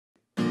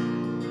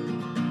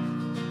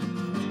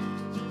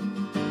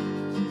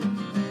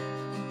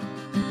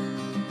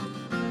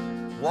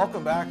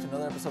Welcome back to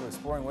another episode of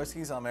Exploring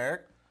Whiskeys. I'm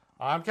Eric.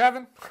 I'm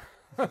Kevin.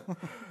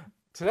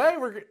 Today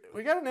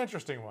we got an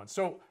interesting one.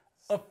 So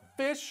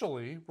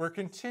officially, we're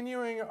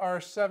continuing our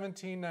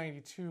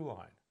 1792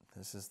 line.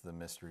 This is the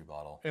mystery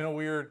bottle. In a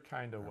weird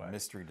kind of way.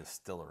 Mystery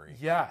distillery.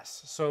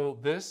 Yes. So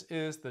this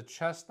is the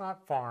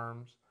Chestnut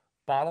Farms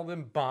Bottled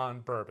in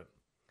Bond Bourbon.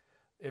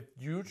 If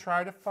you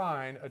try to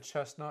find a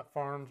Chestnut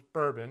Farms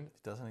bourbon...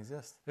 It doesn't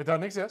exist. It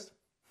doesn't exist.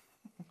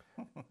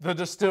 The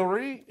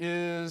distillery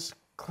is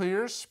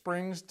Clear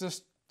Springs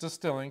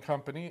Distilling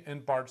Company in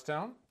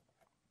Bardstown.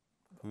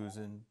 Who's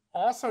in...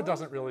 Also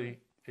doesn't really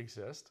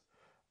exist.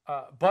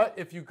 But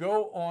if you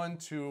go on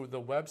to the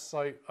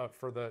website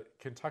for the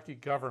Kentucky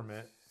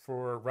government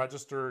for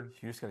registered...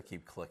 You just got to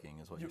keep clicking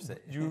is what you're saying.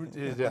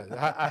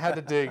 Yeah, I had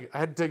to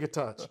dig a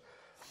touch.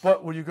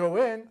 But when you go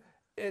in,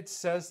 it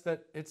says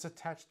that it's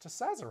attached to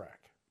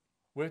Sazerac,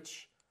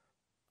 which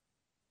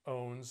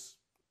owns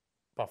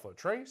Buffalo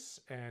Trace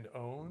and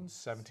owns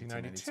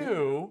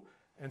 1792.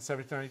 And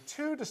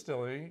 1792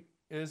 Distillery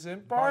is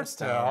in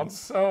Bardstown.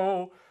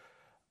 So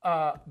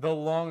the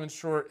long and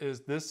short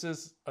is this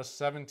is a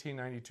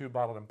 1792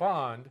 bottled in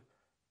bond,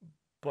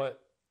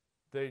 but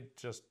they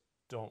just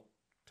don't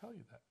tell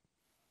you that.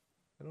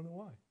 I don't know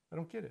why. I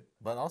don't get it.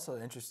 But also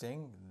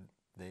interesting,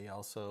 they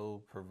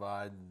also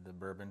provide the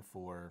bourbon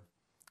for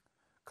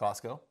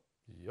Costco.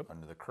 Yep.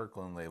 Under the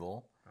Kirkland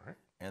label. All right.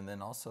 And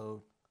then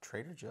also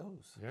Trader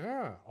Joe's.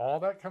 Yeah.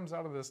 All that comes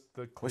out of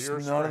the Clear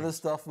Which none of the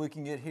stuff we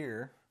can get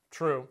here.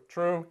 True.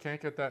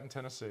 Can't get that in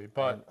Tennessee.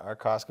 But and our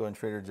Costco and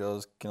Trader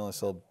Joe's can only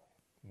sell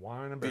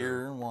wine and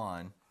beer and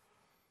wine.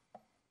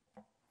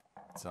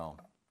 So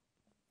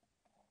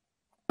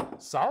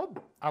solid.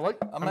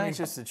 I'm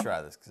anxious to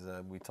try this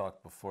because we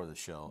talked before the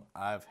show.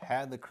 I've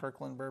had the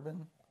Kirkland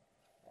bourbon,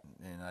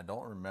 and I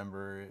don't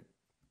remember it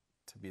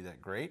to be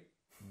that great.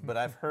 But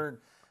I've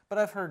heard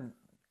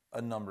a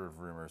number of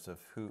rumors of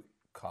who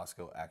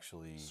Costco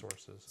actually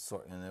sources.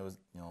 And it was,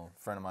 a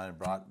friend of mine had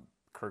brought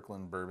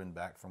Kirkland bourbon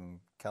back from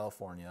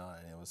California,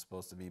 and it was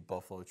supposed to be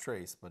Buffalo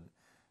Trace, but it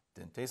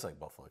didn't taste like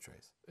Buffalo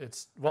Trace.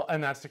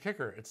 And that's the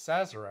kicker. It's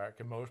Sazerac,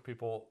 and most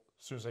people,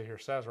 as soon as they hear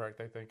Sazerac,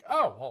 they think,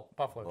 oh, well,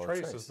 Buffalo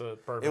Trace is the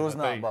bourbon. It was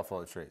not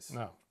Buffalo Trace.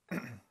 No.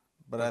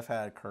 But I've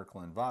had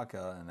Kirkland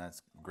vodka, and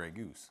that's Grey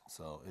Goose,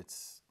 so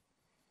it's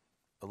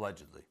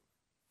allegedly.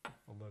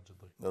 Well,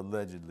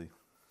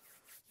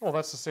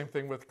 that's the same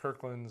thing with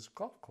Kirkland's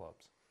golf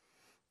clubs.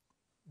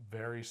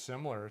 Very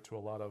similar to a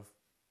lot of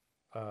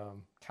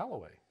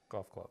Callaway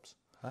golf clubs.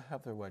 I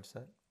have their wedge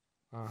set.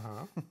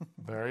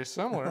 Very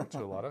similar to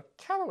a lot of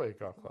Callaway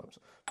golf clubs.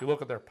 If you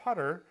look at their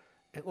putter,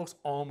 it looks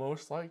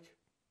almost like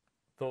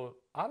the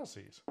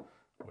Odysseys,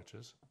 which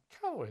is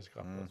Callaway's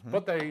golf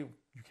clubs. But you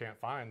can't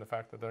find the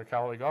fact that they're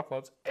Callaway golf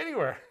clubs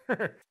anywhere.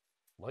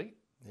 Light.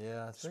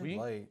 Yeah, it's sweet. Very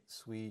light,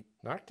 sweet.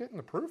 Not getting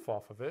the proof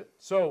off of it.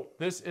 So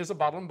this is a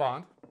bottle and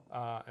bond,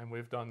 and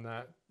we've done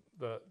that.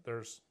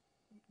 There's,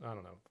 I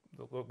don't know,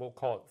 we'll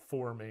call it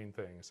 4 main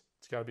things.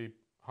 It's got to be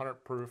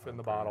 100 proof in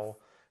the bottle.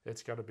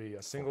 It's got to be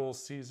a single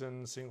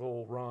season,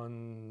 single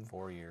run.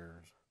 4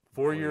 years.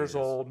 4 years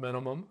old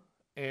minimum,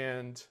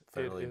 and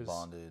federally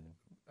bonded.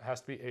 Has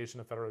to be aged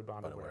in a federally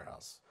bonded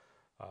warehouse.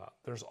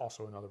 There's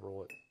also another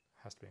rule: it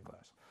has to be in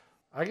glass.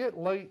 I get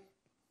light,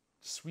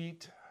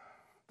 sweet.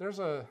 There's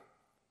a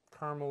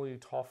caramely,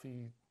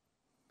 toffee.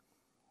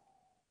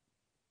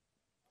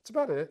 That's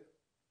about it.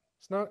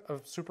 It's not a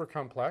super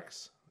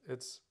complex.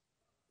 It's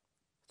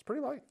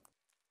pretty light.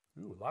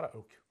 Ooh, a lot of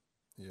oak.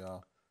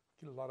 Yeah.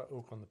 Get a lot of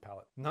oak on the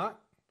palate.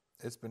 Not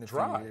It's been a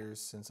dry. few years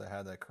since I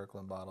had that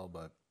Kirkland bottle,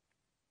 but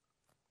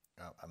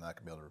I'm not going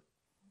to be able to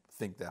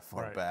think that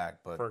far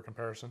back. But for a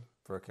comparison.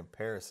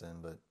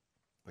 But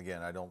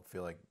again, I don't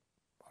feel like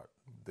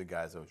the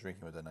guys I was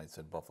drinking with that night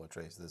said Buffalo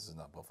Trace. This is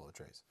not Buffalo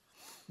Trace.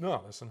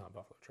 No, this is not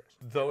Buffalo Trace.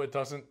 Though it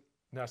doesn't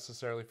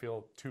necessarily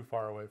feel too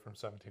far away from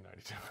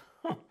 1792.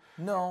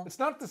 No. It's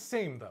not the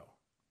same, though.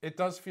 It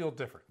does feel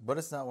different. But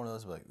it's not one of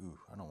those like, ooh,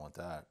 I don't want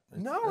that.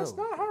 It's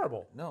not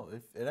horrible. No,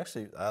 it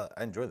actually, I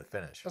enjoy the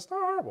finish. It's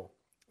not horrible.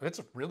 It's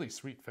a really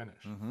sweet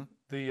finish.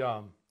 The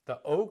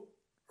oak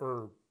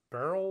or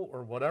barrel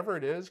or whatever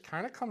it is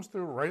kind of comes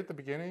through right at the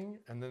beginning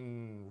and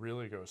then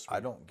really goes sweet. I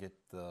don't get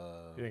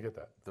the... You didn't get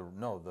that? The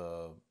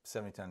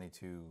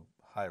 1792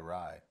 high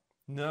rye.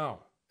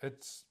 No,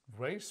 it's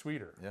way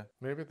sweeter. Yeah.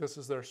 Maybe this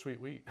is their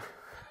sweet wheat.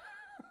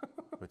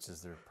 Which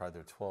is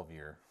probably their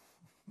 12-year.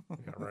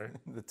 Yeah, right.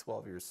 The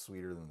 12 years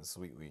sweeter than the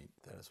sweet wheat.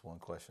 That is one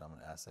question I'm going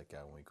to ask that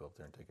guy when we go up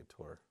there and take a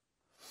tour.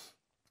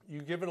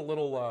 You give it a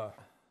little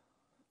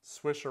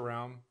swish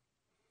around,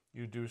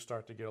 you do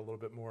start to get a little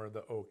bit more of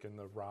the oak and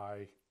the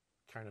rye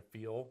kind of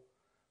feel,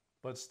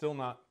 but still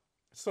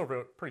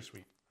pretty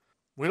sweet.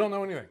 We don't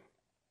know anything,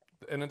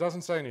 and it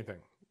doesn't say anything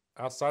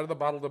outside of the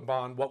bottled and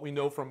bond, what we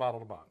know from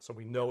bottled and bond. So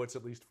we know it's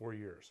at least 4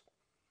 years.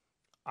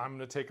 I'm going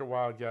to take a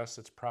wild guess.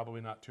 It's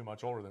probably not too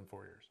much older than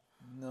 4 years.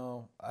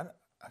 No, I'm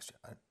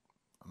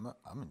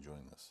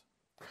enjoying this.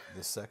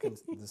 The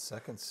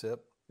second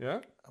sip. Yeah.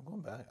 I'm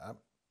going back.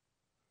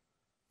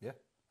 Yeah.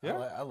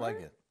 I like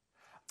it.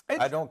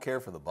 I don't care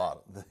for the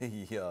bottle.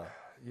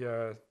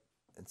 Yeah.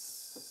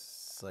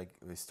 It's like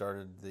we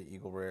started the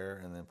Eagle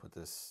Rare and then put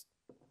this.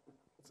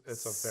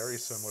 It's a very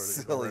similar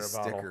to Eagle silly Rare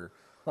sticker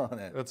on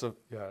it. It's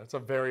a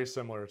very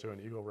similar to an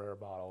Eagle Rare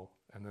bottle.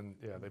 And then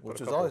they put Which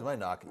was always my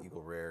knock at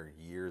Eagle Rare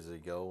years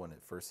ago when it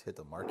first hit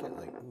the market.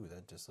 Like, ooh,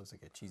 that just looks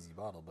like a cheesy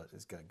bottle, but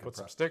it's got good. Put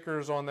some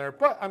stickers on there,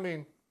 but I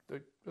mean,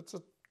 it's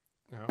a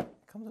it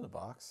comes in a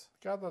box.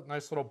 Got that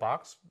nice little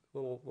box,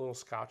 little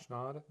Scotch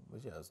nod.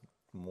 But yeah, it's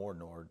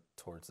more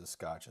towards the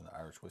Scotch and the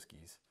Irish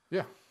whiskeys.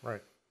 Yeah,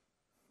 right.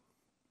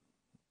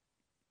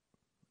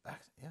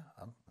 Yeah,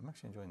 I'm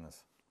actually enjoying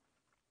this.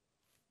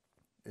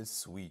 It's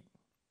sweet.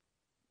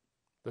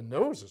 The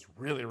nose is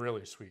really,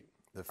 really sweet.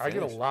 I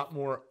get a lot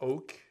more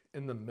oak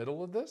in the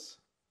middle of this,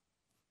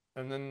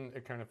 and then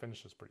it kind of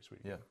finishes pretty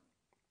sweet. Yeah.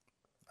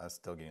 I'm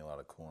still getting a lot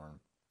of corn,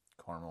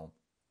 caramel,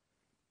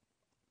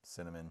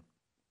 cinnamon.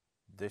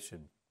 They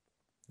should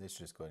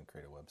just go ahead and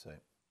create a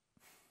website.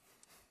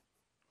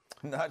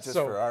 Not just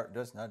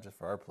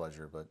for our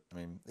pleasure, but I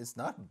mean, it's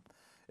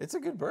a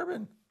good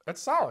bourbon.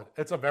 It's solid.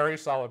 It's a very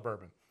solid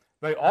bourbon.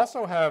 They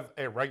also have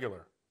a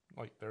regular,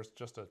 like there's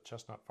just a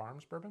Chestnut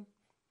Farms bourbon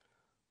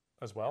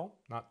as well,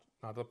 not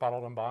the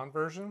bottled and bond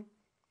version.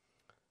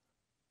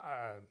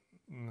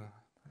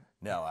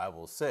 Now, I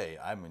will say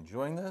I'm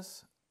enjoying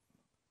this,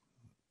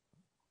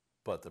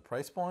 but the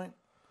price point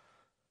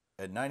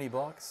at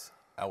 $90,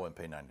 I wouldn't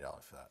pay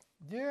 $90 for that.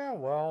 Yeah,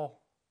 well,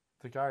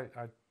 the guy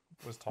I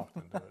was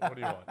talking to. What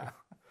do you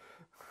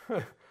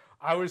want?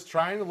 I was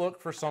trying to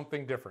look for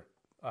something different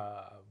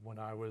when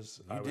I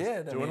was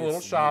doing a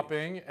little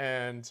shopping,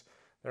 and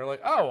they're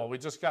like, "Oh, well, we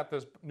just got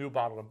this new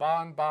bottled and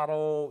bond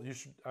bottle. You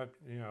should,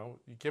 you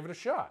give it a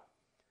shot."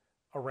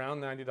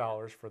 Around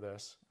 $90 for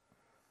this.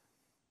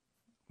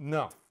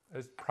 No,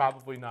 it's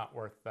probably not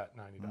worth that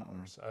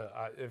 $90.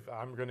 If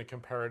I'm going to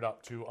compare it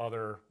up to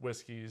other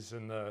whiskeys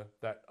in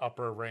that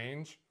upper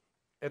range,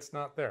 it's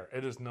not there.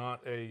 It is not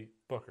a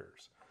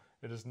Booker's.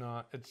 It is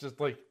not. It's just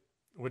like,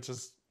 which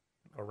is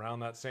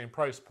around that same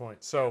price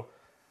point. So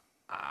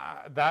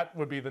that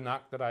would be the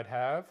knock that I'd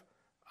have.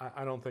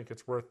 I don't think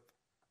it's worth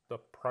the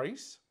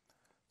price.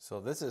 So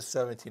this is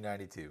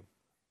 $17.92.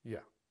 Yeah.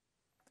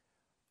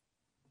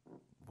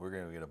 We're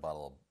going to get a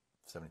bottle of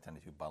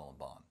 1792 bottle and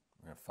bond.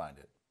 We're going to find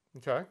it.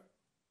 Okay.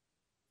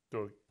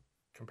 Do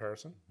a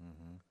comparison.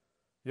 Mm-hmm.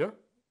 Yeah.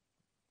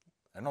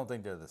 I don't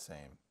think they're the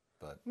same,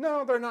 but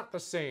no, they're not the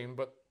same,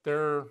 but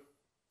they're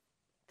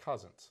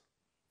cousins.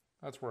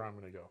 That's where I'm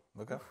going to go.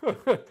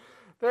 Okay.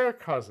 They're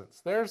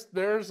cousins.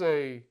 There's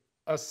a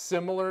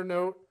similar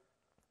note,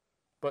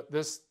 but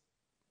this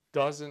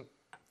doesn't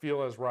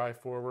feel as rye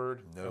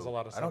forward as a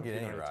lot of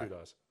 1792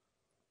 does.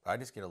 I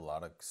just get a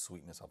lot of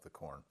sweetness off the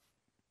corn.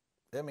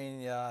 I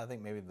mean, yeah, I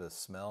think maybe the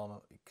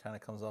smell kind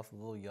of comes off a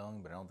little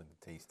young, but I don't think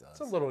the taste does. It's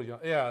a little young.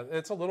 Yeah,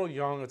 it's a little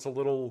young. It's a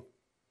little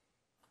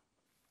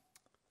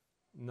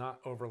not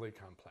overly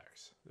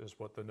complex is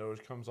what the nose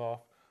comes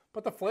off.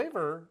 But the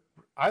flavor,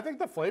 I think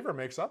the flavor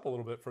makes up a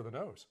little bit for the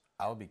nose.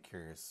 I would be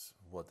curious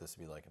what this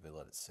would be like if they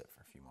let it sit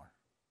for a few more.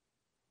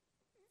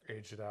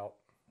 Age it out.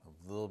 A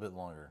little bit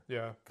longer.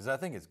 Yeah. Because I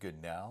think it's good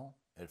now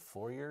at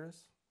 4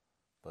 years.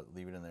 But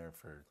leave it in there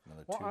for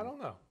another 2. Well, I don't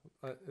know.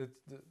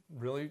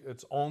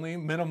 It's only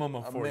minimum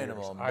of 4 years.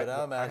 But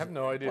I have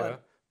no idea.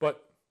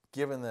 But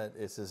given that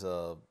this is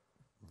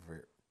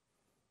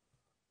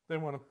they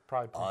want to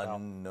probably pump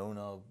unknown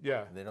out.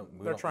 Yeah.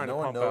 No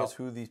one knows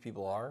who these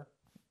people are.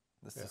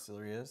 This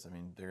distillery is. I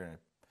mean, they're going to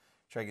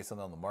try to get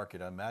something on the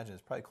market. I imagine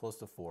it's probably close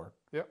to 4.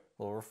 Yep.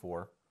 A little over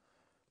 4.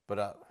 But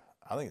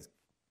I think it's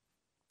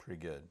pretty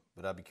good.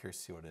 But I'd be curious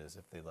to see what it is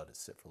if they let it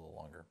sit for a little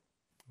longer.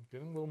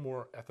 Getting a little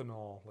more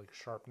ethanol, like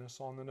sharpness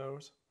on the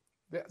nose.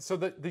 Yeah, so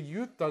the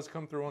youth does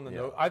come through on the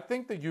nose. I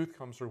think the youth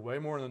comes through way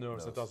more in the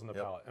nose than it does in the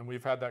palate. And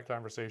we've had that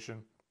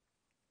conversation.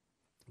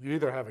 You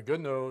either have a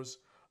good nose,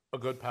 a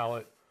good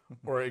palate,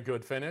 or a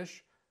good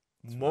finish.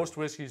 Most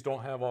whiskeys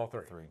don't have all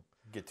three.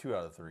 Get 2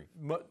 out of 3.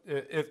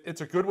 If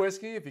it's a good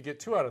whiskey, if you get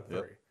 2 out of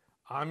 3,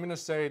 I'm going to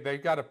say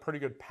they've got a pretty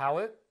good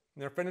palate.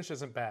 And their finish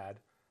isn't bad.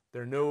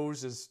 Their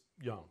nose is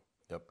young.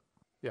 Yep.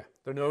 Yeah,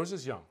 their nose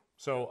is young.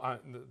 So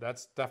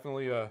that's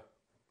definitely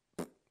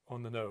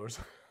on the nose.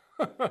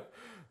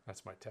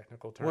 That's my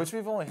technical term. Which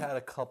we've only had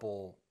a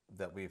couple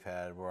that we've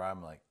had where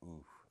I'm like,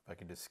 ooh, if I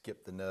could just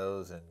skip the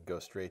nose and go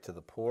straight to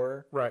the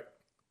pour. Right.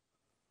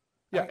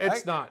 Yeah,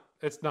 it's not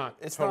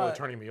totally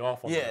turning me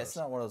off on the nose. It's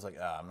not one of those like,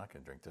 I'm not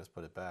going to drink this,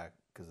 put it back,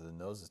 because the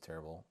nose is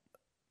terrible.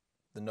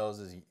 The nose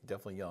is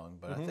definitely young,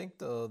 but I think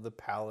the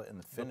palate and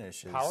the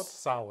finish is... palate's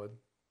solid,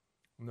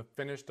 and the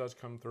finish does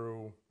come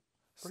through...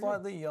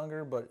 Slightly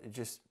younger, but it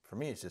just, for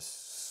me, it's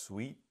just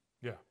sweet.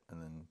 Yeah.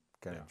 And then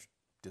kind of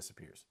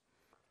disappears.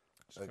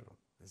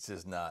 It's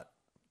just not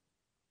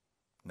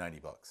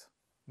 $90.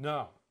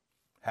 No.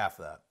 Half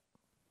that.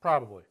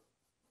 Probably.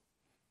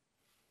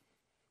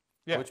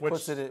 Yeah. Which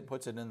puts it in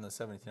the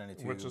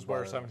 1792. Which is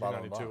where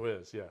 1792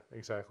 is. Yeah,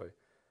 exactly.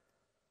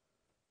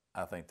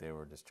 I think they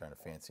were just trying to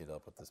fancy it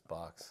up with this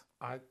box.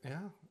 I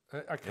kind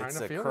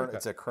of feel like that.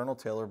 It's a Colonel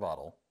Taylor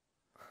bottle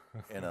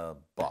in a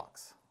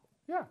box.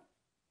 Yeah.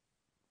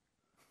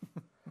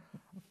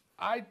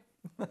 I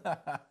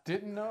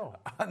didn't know.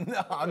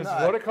 No, I'm It's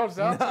not. what it comes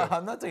down to.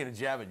 I'm not taking a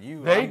jab at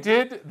you. They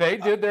did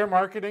their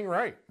marketing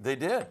right. They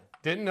did.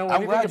 Didn't know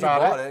I'm anything glad you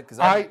about bought it. it, 'cause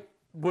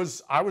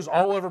I was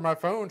all over my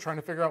phone trying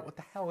to figure out what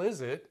the hell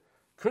is it.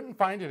 Couldn't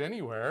find it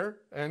anywhere,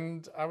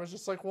 and I was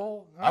just like,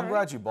 well, I'm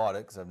glad you bought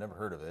it because I've never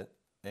heard of it,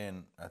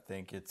 and I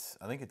think it's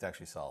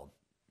actually solid.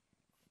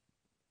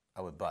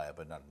 I would buy it,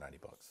 but not at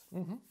 $90.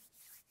 Mm-hmm.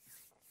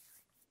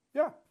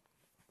 Yeah,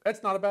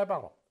 it's not a bad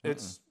bottle.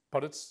 It's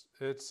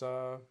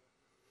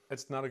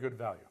not a good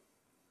value.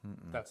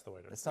 That's the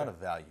way to. It's not a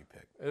value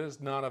pick. It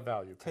is not a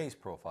value pick. Taste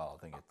profile,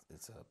 I think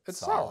it's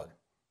solid.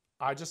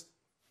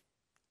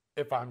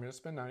 If I'm going to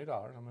spend $90,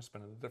 I'm going to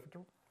spend it a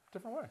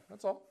different way.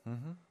 That's all.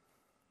 Mm-hmm.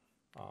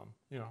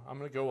 I'm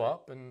going to go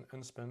up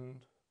and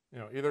spend,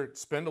 either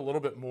spend a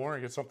little bit more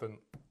and get something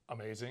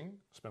amazing,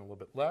 spend a little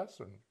bit less,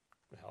 and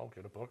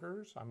get a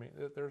Booker's. I mean,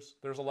 there's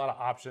a lot of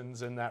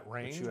options in that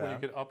range when you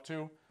get up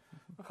to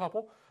a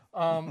couple.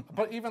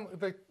 But even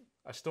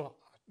I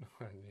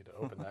need to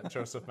open that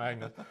Joseph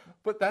Magnus,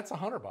 but that's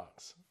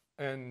 $100,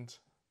 and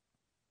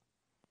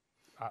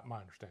my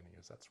understanding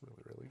is that's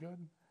really, really good.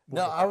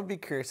 No, I would be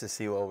curious to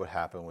see what would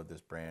happen with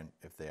this brand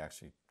if they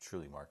actually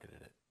truly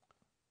marketed it.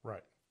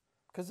 Right.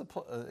 Because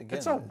again,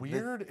 it's a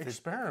weird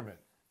experiment.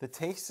 The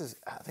taste is,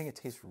 I think it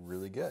tastes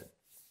really good.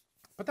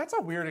 But that's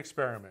a weird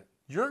experiment.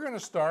 You're going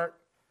to start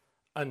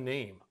a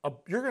name.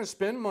 You're going to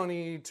spend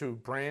money to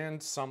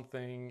brand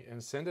something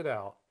and send it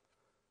out.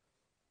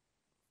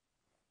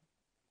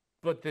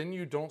 But then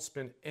you don't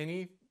spend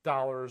any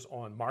dollars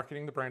on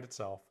marketing the brand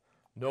itself,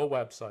 no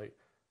website,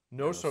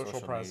 no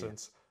social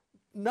presence,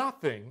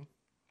 nothing.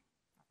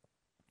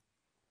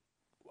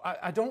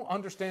 I don't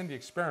understand the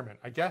experiment,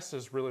 I guess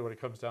is really what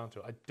it comes down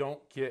to. I don't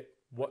get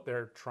what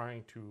they're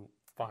trying to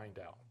find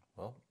out.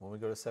 Well, when we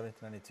go to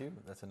 1792,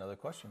 that's another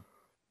question.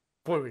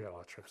 Boy, we got a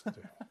lot of trips to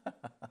do.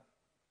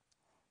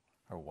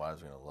 Our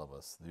wives are going to love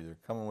us. They're either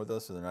coming with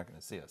us or they're not going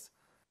to see us.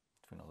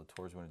 Between all the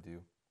tours we want to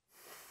do.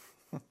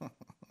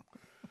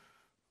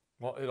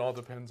 Well, it all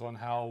depends on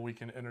how we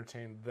can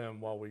entertain them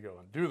while we go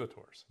and do the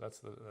tours.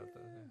 That's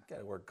Got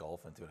to work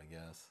golf into it, I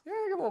guess. Yeah,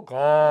 get a little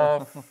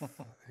golf.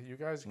 You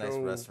guys nice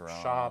go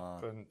restaurant.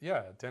 shop and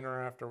dinner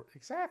after.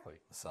 Exactly.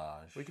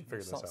 Massage. We can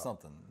figure this out.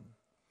 Something.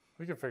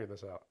 We can figure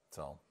this out.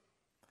 So,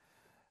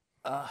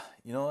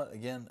 you know what?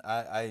 Again,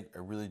 I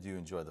really do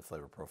enjoy the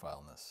flavor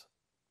profile in this.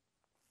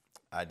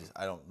 I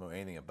don't know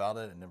anything about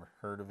it. I never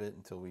heard of it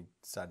until we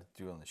decided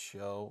to do it on the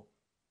show.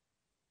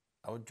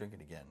 I would drink it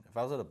again. If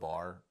I was at a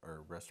bar or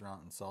a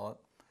restaurant and saw it,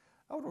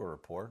 I would order a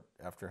pour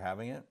after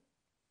having it.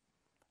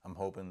 I'm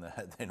hoping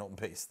that they don't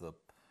base the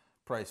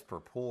price per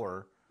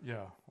pour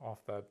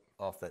off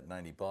that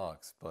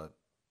 $90. But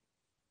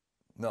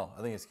no,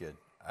 I think it's good.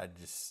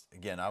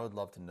 I would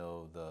love to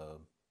know the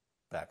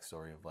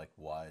backstory of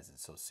why is it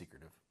so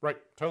secretive? Right,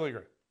 totally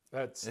agree.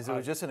 Is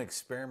it just an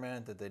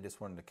experiment that they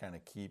just wanted to kind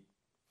of keep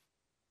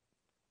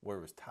where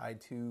it was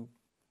tied to?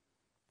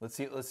 Let's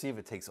see if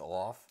it takes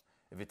off.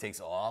 If it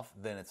takes off,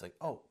 then it's like,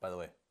 oh, by the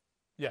way,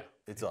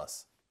 it's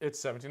us.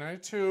 It's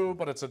 1792,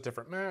 but it's a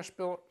different mash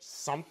bill.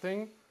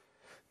 Something.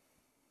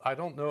 I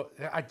don't know.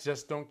 I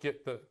just don't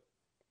get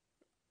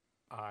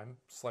I'm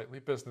slightly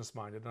business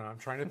minded, and I'm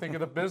trying to think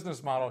of the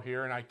business model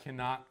here, and I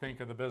cannot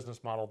think of the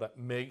business model that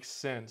makes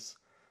sense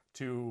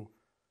to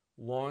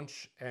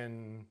launch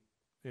and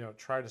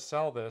try to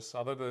sell this,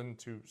 other than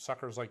to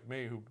suckers like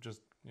me who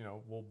just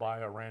will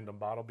buy a random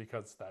bottle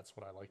because that's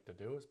what I like to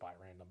do, is buy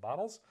random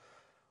bottles.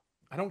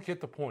 I don't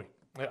get the point.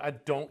 I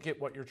don't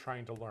get what you're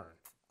trying to learn.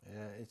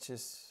 Yeah, it's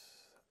just,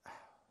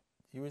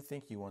 you would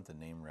think you want the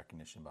name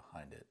recognition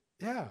behind it.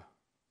 Yeah.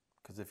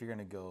 Because if you're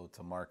going to go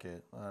to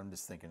market, I'm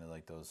just thinking of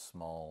those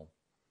small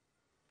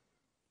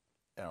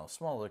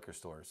liquor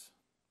stores.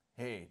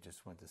 Hey,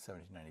 just went to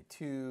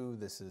 1792.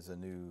 This is a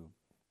new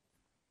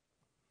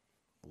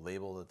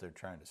label that they're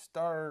trying to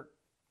start.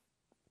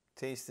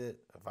 Taste it.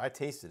 If I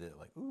tasted it,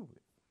 ooh,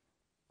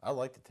 I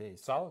like the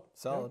taste.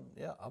 Solid.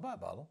 Yeah, I'll buy a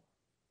bottle.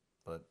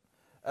 But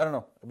I don't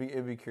know.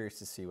 It'd be curious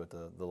to see what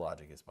the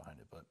logic is behind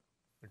it. But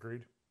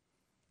agreed.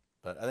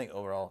 But I think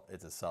overall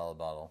it's a solid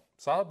bottle.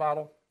 Solid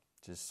bottle.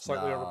 Just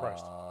slightly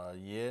overpriced.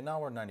 Yeah, now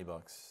we're $90.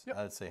 Yep.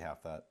 I'd say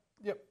half that.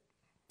 Yep.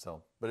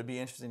 So, but it'd be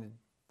interesting to,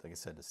 like I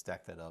said, to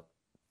stack that up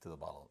to the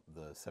bottle, the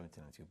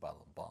 1792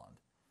 bottle of Bond,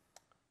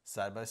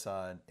 side by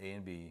side, A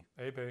and B.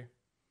 A, B.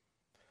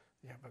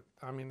 Yeah, but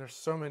I mean, there's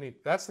so many.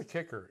 That's the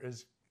kicker.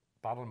 Is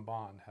Bottle and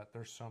Bond.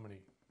 There's so many.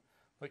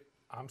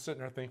 I'm sitting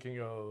there thinking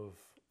of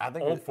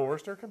Old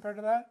Forester compared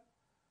to that.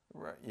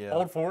 Right. Yeah.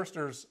 Old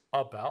Forester's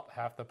about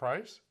half the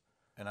price.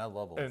 And I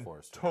love Old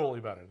Forester. Totally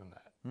better than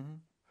that. Mm-hmm.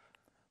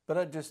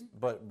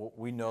 But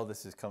we know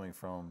this is coming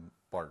from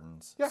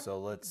Barton's. Yeah, so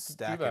let's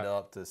stack it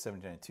up to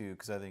 1792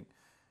 because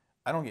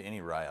I don't get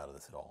any rye out of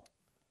this at all.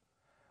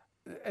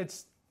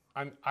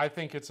 I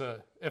think it's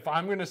if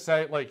I'm going to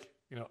say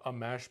a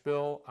mash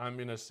bill, I'm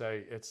going to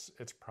say it's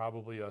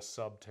probably a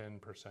sub 10%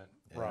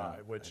 rye,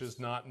 which is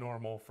not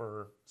normal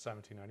for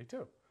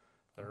 1792.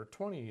 They're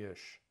 20-ish.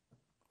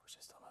 Wish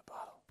I still had my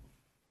bottle.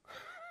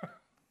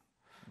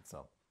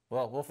 So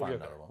Well, we'll find get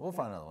another there. one. We'll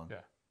find another one.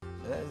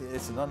 Yeah.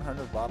 It's an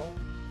unhunted bottle.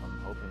 I'm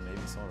hoping maybe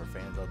some of our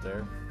fans out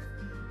there,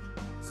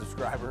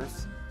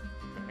 subscribers,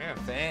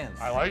 fans.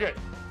 I like it.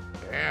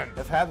 Man.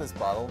 Have had this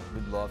bottle.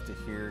 We'd love to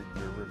hear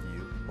your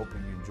review.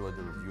 Hoping you enjoyed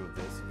the review of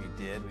this. If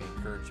you did, we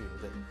encourage you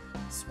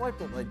to swipe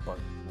that like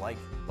button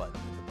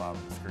at the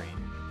bottom of the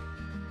screen.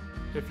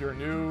 If you're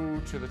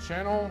new to the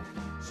channel,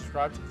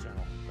 subscribe to the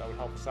channel. That would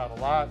help us out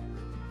a lot.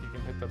 You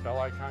can hit the bell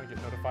icon,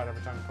 get notified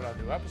every time we put out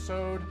a new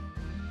episode.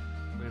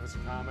 Leave us a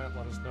comment.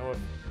 Let us know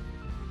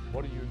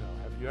what do you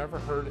know? Have you ever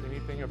heard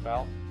anything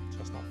about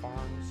Chestnut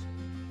Farms?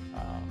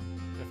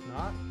 If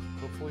not,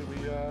 hopefully we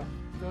go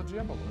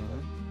GM a little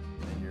bit.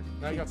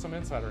 And Now you got some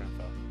insider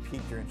info.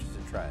 Piqued your interest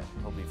to try it.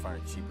 Hope you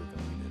find it cheaper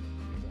than we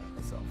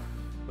did. So,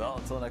 well,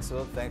 until next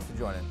time, thanks for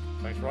joining.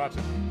 Thanks for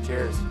watching.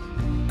 Cheers.